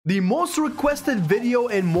The most requested video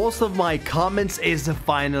in most of my comments is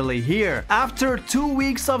finally here. After 2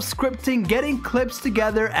 weeks of scripting, getting clips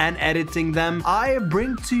together and editing them, I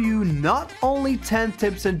bring to you not only 10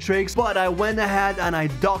 tips and tricks, but I went ahead and I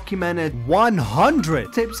documented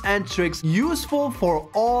 100 tips and tricks useful for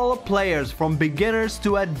all players from beginners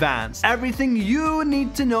to advanced. Everything you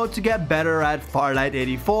need to know to get better at Farlight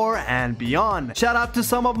 84 and beyond. Shout out to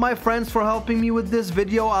some of my friends for helping me with this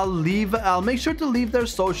video. I'll make sure to leave their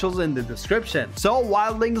socials in the description. So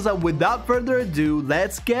wildlings, without further ado,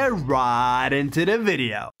 let's get right into the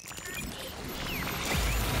video.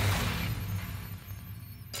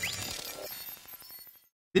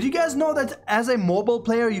 Did you guys know that as a mobile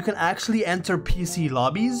player you can actually enter PC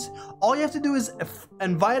lobbies? All you have to do is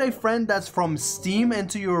invite a friend that's from Steam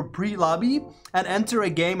into your pre-lobby and enter a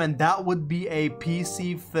game, and that would be a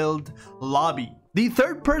PC filled lobby. The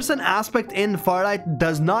third person aspect in Farlight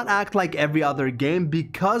does not act like every other game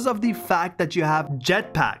because of the fact that you have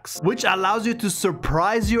jetpacks, which allows you to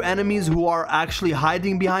surprise your enemies who are actually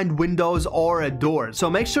hiding behind windows or doors. So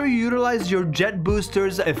make sure you utilize your jet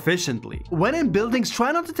boosters efficiently. When in buildings,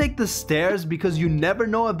 try not to take the stairs because you never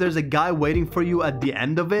know if there's a guy waiting for you at the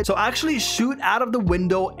end of it. So actually shoot out of the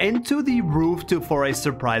window into the roof for a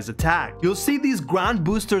surprise attack. You'll see these ground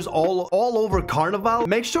boosters all over Carnival.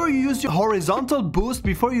 Make sure you use your horizontal boost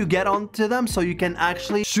before you get onto them so you can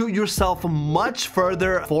actually shoot yourself much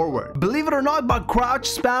further forward. Believe it or not, but crouch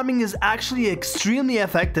spamming is actually extremely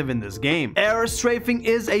effective in this game. Air strafing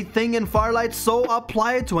is a thing in Farlight, so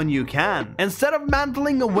apply it when you can. Instead of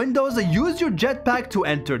mantling the windows, use your jetpack to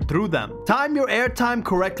enter through them. Time your airtime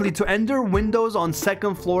correctly to enter windows on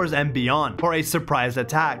second floors and beyond for a surprise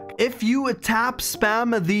attack. If you tap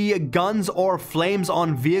spam the guns or flames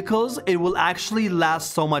on vehicles, it will actually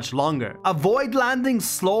last so much longer. Avoid landing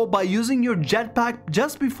slow by using your jetpack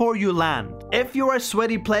just before you land. If you're a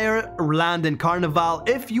sweaty player, land in Carnival.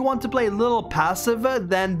 If you want to play a little passive,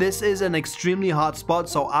 then this is an extremely hot spot,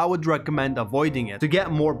 so I would recommend avoiding it to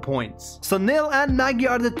get more points. SUNIL and MAGGIE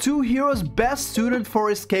are the two heroes best suited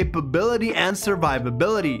for escapability and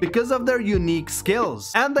survivability because of their unique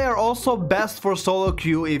skills, and they are also best for solo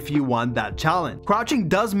queue if you want that challenge. Crouching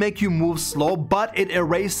does make you move slow, but it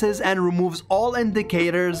erases and removes all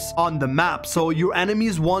indicators on the map, so your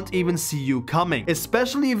enemies won't even see you coming,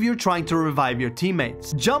 especially if you're trying to revive your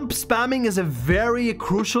teammates. Jump spamming is a very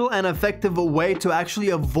crucial and effective way to actually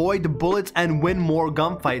avoid bullets and win more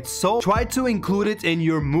gunfights, so try to include it in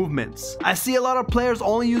your movements. I see a lot of players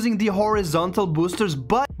only using the horizontal boosters,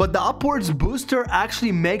 but the upwards booster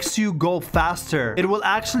actually makes you go faster. It will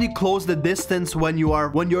actually close the distance when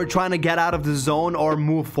you're trying to get out of the zone or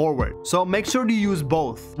move forward, so make sure to use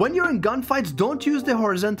both. When you're in gunfights, don't use the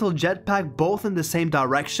horizontal jetpack both in the same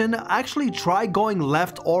direction. Actually try going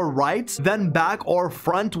left or right, then back or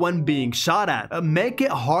front when being shot at. Make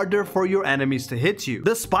it harder for your enemies to hit you.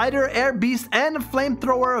 The Spider, Air Beast, and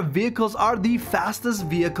Flamethrower vehicles are the fastest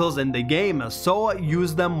vehicles in the game, so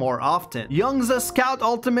use them more often. Young's Scout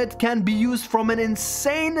ultimate can be used from an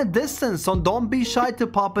insane distance, so don't be shy to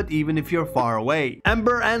pop it even if you're far away.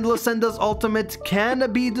 Ember and Lucinda's ultimate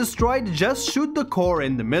can be destroyed, just shoot the core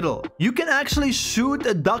in the middle. You can actually shoot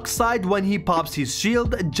a duck side when he pops his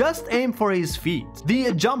shield, just aim for his feet.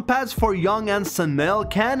 The jump pads for Young and SUNIL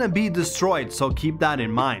can be destroyed, so keep that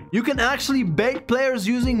in mind. You can actually bait players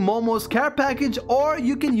using Momo's care package, or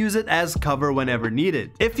you can use it as cover whenever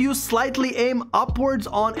needed. If you slightly aim upwards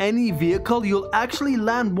on any vehicle, you'll actually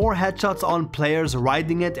land more headshots on players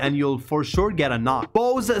riding it, and you'll for sure get a knock.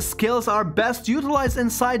 Bow's skills are best utilized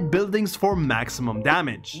inside buildings for maximum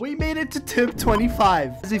damage. We made it to tip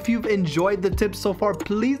 25. If you've enjoyed the tips so far,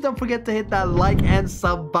 please don't forget to hit that like and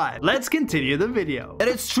sub button. Let's continue the video. And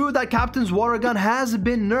it's true that Captain's water gun has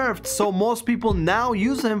been nerfed, so most people now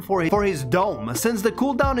use him for his dome. Since the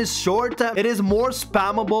cooldown is short, it is more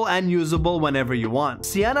spammable and usable whenever you want.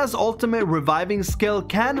 Sienna's ultimate reviving skill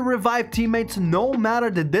can revive teammates no matter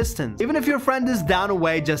the distance. Even if your friend is down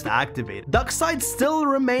away, just activate it. Duckside still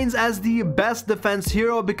remains as the best defense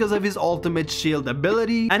hero because of his ultimate shield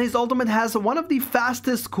ability, and his ultimate has one of the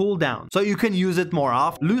fastest cooldowns, so you can use it more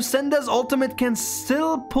often. Lucinda's ultimate can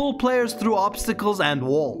still pull players through obstacles and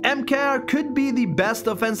walls. MKR could be the best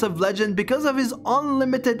offensive legend because of his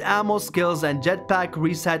unlimited ammo skills and jetpack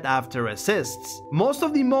reset after assists. Most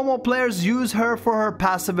of the Momo players use her for her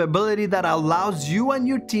passive ability that allows you and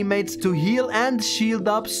your teammates to heal and shield shield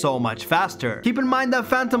up so much faster. Keep in mind that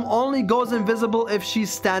Phantom only goes invisible if she's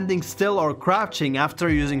standing still or crouching after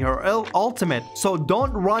using her ultimate, so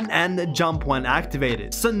don't run and jump when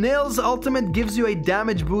activated. Sunil's ultimate gives you a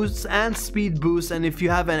damage boost and speed boost, and if you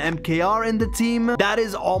have an MKR in the team, that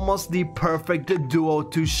is almost the perfect duo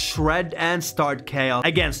to shred and start chaos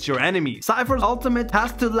against your enemy. Cypher's ultimate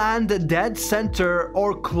has to land dead center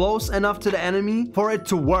or close enough to the enemy for it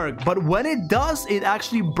to work, but when it does, it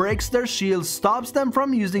actually breaks their shields, stops them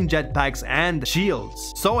from using jetpacks and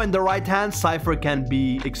shields. So in the right hand, Cypher can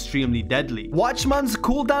be extremely deadly. Watchman's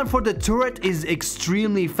cooldown for the turret is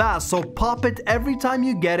extremely fast, so pop it every time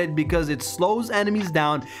you get it because it slows enemies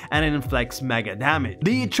down and it inflicts mega damage.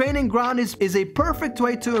 The training ground is a perfect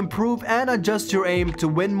way to improve and adjust your aim to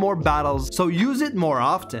win more battles, so use it more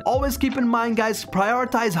often. Always keep in mind, guys,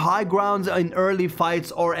 prioritize high grounds in early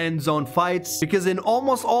fights or end zone fights, because in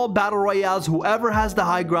almost all battle royales, whoever has the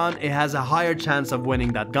high ground, it has a higher chance of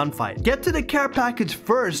winning that gunfight. Get to the care package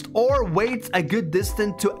first or wait a good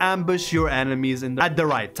distance to ambush your enemies at the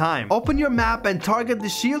right time. Open your map and target the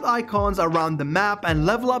shield icons around the map and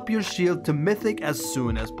level up your shield to mythic as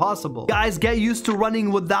soon as possible. Guys, get used to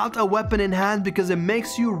running without a weapon in hand because it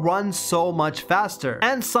makes you run so much faster.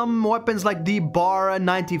 And some weapons like the Bar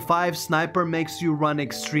 95 sniper makes you run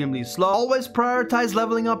extremely slow. Always prioritize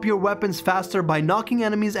leveling up your weapons faster by knocking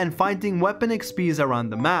enemies and finding weapon XPs around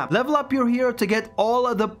the map. Level up your hero to get all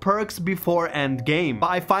of the perks before end game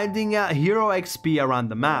by finding hero XP around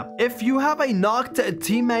the map. If you have a knocked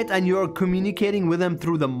teammate and you're communicating with him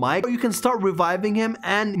through the mic, you can start reviving him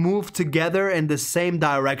and move together in the same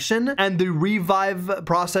direction, and the revive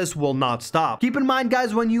process will not stop. Keep in mind,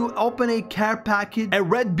 guys, when you open a care package, a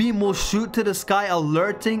red beam will shoot to the sky,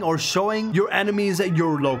 alerting or showing your enemies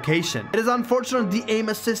your location. It is unfortunate the aim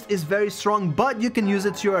assist is very strong, but you can use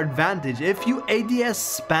it to your advantage. If you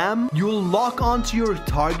ADS spam, you'll lock onto your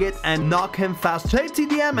target and knock him fast. Play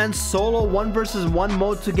TDM and solo 1 versus 1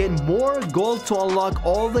 mode to gain more gold to unlock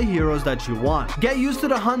all the heroes that you want. Get used to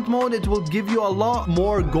the hunt mode. It will give you a lot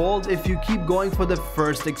more gold if you keep going for the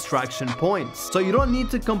first extraction points. So you don't need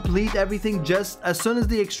to complete everything. Just as soon as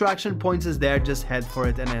the extraction points is there, just head for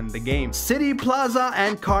it and end the game. City Plaza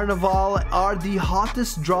and Carnival are the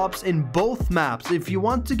hottest drops in both maps. If you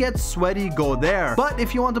want to get sweaty, go there. But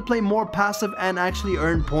if you want to play more passive and actually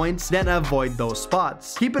earn points, then avoid those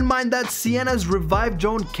spots. Keep in mind that Sienna's revive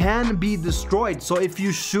drone can be destroyed, so if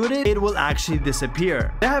you shoot it, it will actually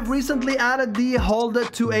disappear. They have recently added the hold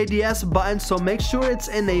to ADS button, so make sure it's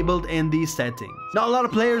enabled in these settings. Not a lot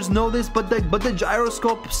of players know this, but the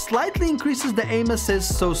gyroscope slightly increases the aim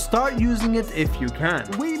assist, so start using it if you can.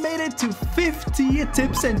 We made it to 50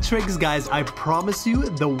 tips and tricks, guys. I promise you,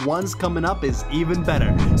 the ones coming up is even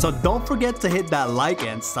better. So don't forget to hit that like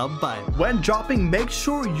and sub button. When dropping, make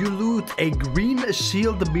sure you loot a green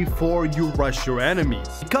shield before you rush your enemies,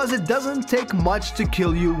 because it doesn't take much to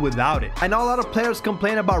kill you without it. I know a lot of players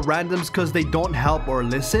complain about randoms because they don't help or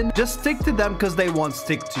listen. Just stick to them because they won't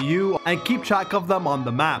stick to you, and keep track of them on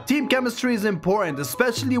the map. Team chemistry is important,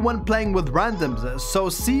 especially when playing with randoms, so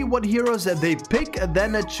see what heroes they pick,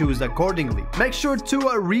 then choose accordingly. Make sure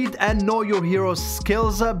to read and know your hero's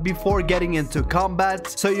skills before getting into combat,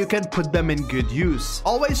 so you can put them in good use.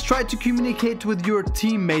 Always try to communicate with your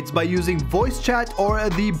teammates by using voice chat or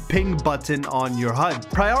the ping button on your HUD.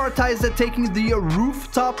 Prioritize taking the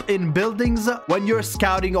rooftop in buildings when you're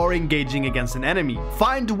scouting or engaging against an enemy.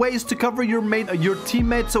 Find ways to cover your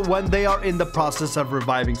teammates when they are in the process of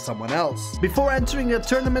reviving someone else. Before entering the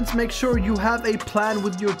tournaments, make sure you have a plan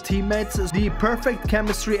with your teammates, the perfect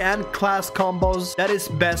chemistry and class combos that is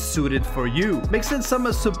best suited for you. Mix in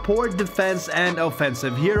some support, defense, and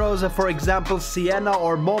offensive heroes, for example, Sienna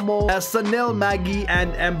or Momo, Sunil, Maggie,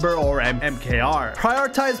 and Ember or MKR.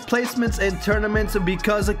 Prioritize placements in tournaments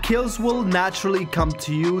because kills will naturally come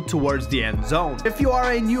to you towards the end zone. If you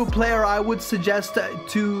are a new player, I would suggest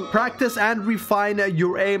to practice and refine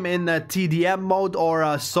your aim in TDM mode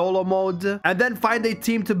or solo mode, and then find a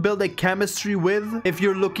team to build a chemistry with if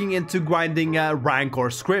you're looking into grinding rank or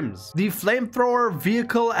scrims. The flamethrower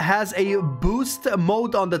vehicle has a boost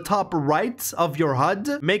mode on the top right of your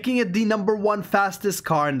HUD, making it the #1 fastest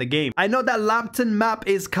car in the game. I know that Lambton map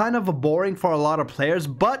is kind of boring for a lot of players,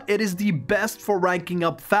 but it is the best for ranking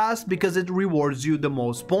up fast because it rewards you the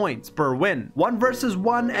most points per win. 1 versus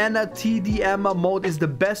 1 and a TDM mode is the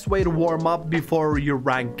best way to warm up before your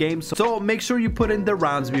rank game, so make sure sure you put in the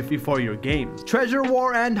rounds before your game. Treasure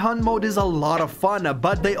War and Hunt mode is a lot of fun,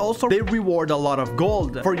 but they reward a lot of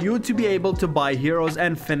gold for you to be able to buy heroes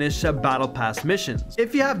and finish battle pass missions.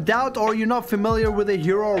 If you have doubt or you're not familiar with a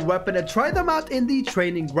hero or weapon, try them out in the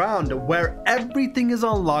training ground where everything is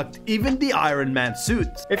unlocked, even the Iron Man suit.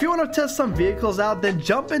 If you want to test some vehicles out, then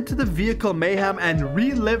jump into the vehicle mayhem and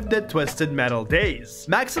relive the Twisted Metal days.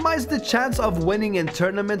 Maximize the chance of winning in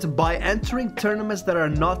tournaments by entering tournaments that are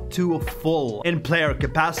not too full in player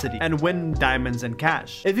capacity and win diamonds and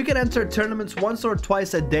cash. If you can enter tournaments once or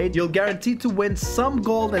twice a day, you'll guarantee to win some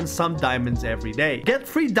gold and some diamonds every day. Get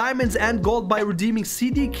free diamonds and gold by redeeming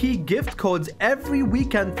CD key gift codes every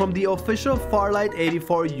weekend from the official Farlight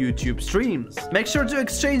 84 YouTube streams. Make sure to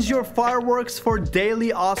exchange your fireworks for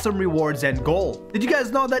daily awesome rewards and gold. Did you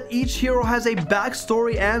guys know that each hero has a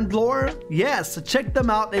backstory and lore? Yes, check them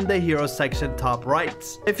out in the hero section top right.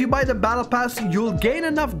 If you buy the battle pass, you'll gain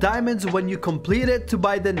enough diamonds when you complete it to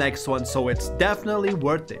buy the next one, so it's definitely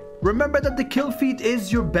worth it. Remember that the kill feed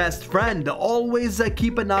is your best friend. Always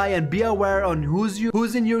keep an eye and be aware on who's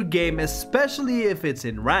in your game, especially if it's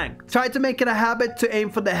in rank. Try to make it a habit to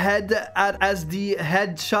aim for the head as the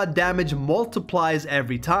headshot damage multiplies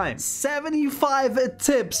every time. 75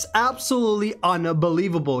 tips, absolutely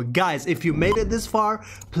unbelievable. Guys, if you made it this far,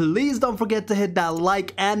 please don't forget to hit that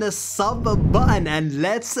like and a sub button, and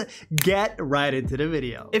let's get right into the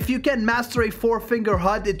video. If you can master a 4-finger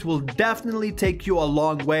HUD, it will definitely take you a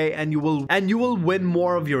long way, and you will win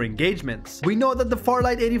more of your engagements. We know that the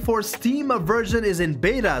Farlight 84 Steam version is in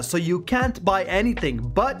beta, so you can't buy anything,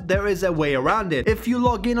 but there is a way around it. If you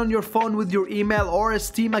log in on your phone with your email or a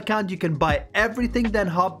Steam account, you can buy everything, then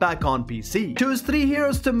hop back on PC. Choose 3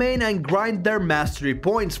 heroes to main and grind their mastery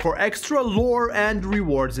points for extra lore and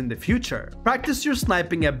rewards in the future. Practice your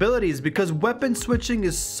sniping abilities because weapon switching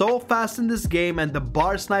is so fast in this game, and the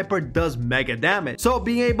bar sniper does mega damage. So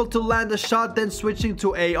being able to land a shot then switching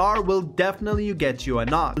to AR will definitely get you a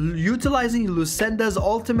knock. Utilizing Lucinda's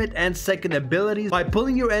ultimate and second abilities by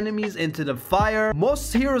pulling your enemies into the fire.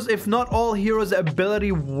 Most heroes, if not all heroes'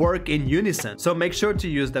 ability work in unison, so make sure to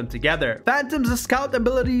use them together. Phantom's scout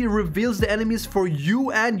ability reveals the enemies for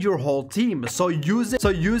you and your whole team, so use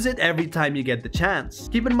it every time you get the chance.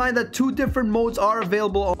 Keep in mind that 2 different modes are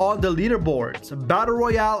available on the leaderboards, Battle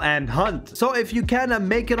Royale and Hunt. So if you can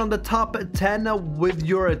make it on the top 10 with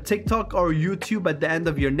your TikTok or YouTube at the end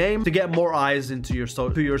of your name to get more eyes into your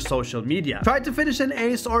social media. Try to finish an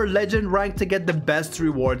ace or legend rank to get the best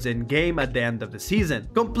rewards in game at the end of the season.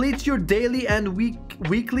 Complete your daily and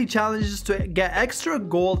weekly challenges to get extra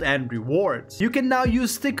gold and rewards. You can now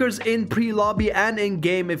use stickers in pre-lobby and in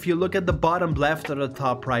game if you look at the bottom left or the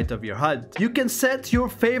top right of your HUD. You can set your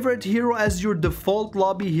favorite hero as your default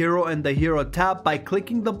lobby hero in the hero tab by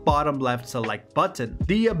clicking the bottom left select button.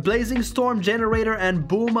 The Blazing Storm Generator and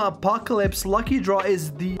Boom Apocalypse Lucky Draw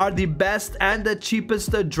are the best and the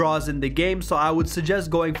cheapest draws in the game, so I would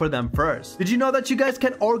suggest going for them first. Did you know that you guys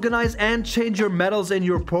can organize and change your medals in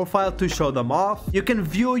your profile to show them off? You can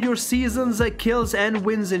view your seasons, kills and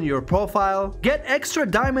wins in your profile. Get extra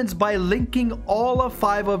diamonds by linking all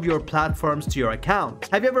 5 of your platforms to your account.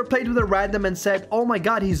 Have you ever played with a random and said, oh my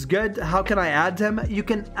god, he's good, how can I add him? You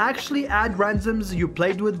can actually add randoms you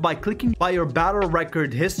played with by clicking by your battle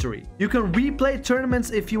record history. You can replay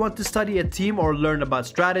tournaments if you want to study a team or learn about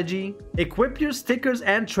strategy. Equip your stickers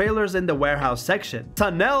and trailers in the warehouse section.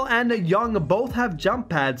 SUNIL and Young both have jump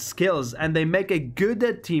pad skills, and they make a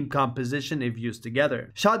good team composition if used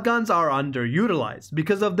together. Shotguns are underutilized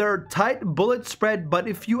because of their tight bullet spread, but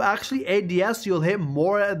if you actually ADS, you'll hit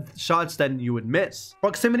more shots than you would miss.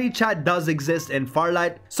 Proximity chat does exist in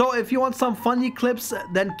Farlight, so if you want some funny clips,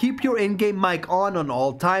 then keep your in-game mic on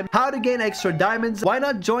all time. How to gain extra diamonds? Why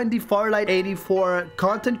not join the Farlight 84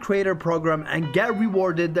 content creator program and get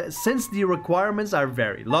rewarded since the requirements are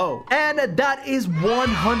very low. And that is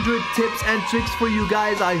 100 tips and tricks for you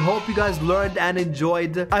guys. I hope you guys learned and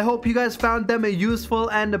enjoyed. I hope you guys found them useful,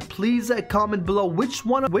 and please comment below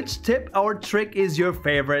which tip or trick is your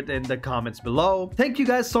favorite in the comments below. Thank you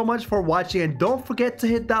guys so much for watching, and don't forget to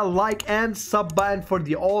hit that like and sub button for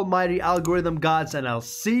the almighty algorithm gods, and I'll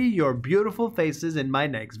see your beautiful faces in my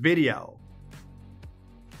next video.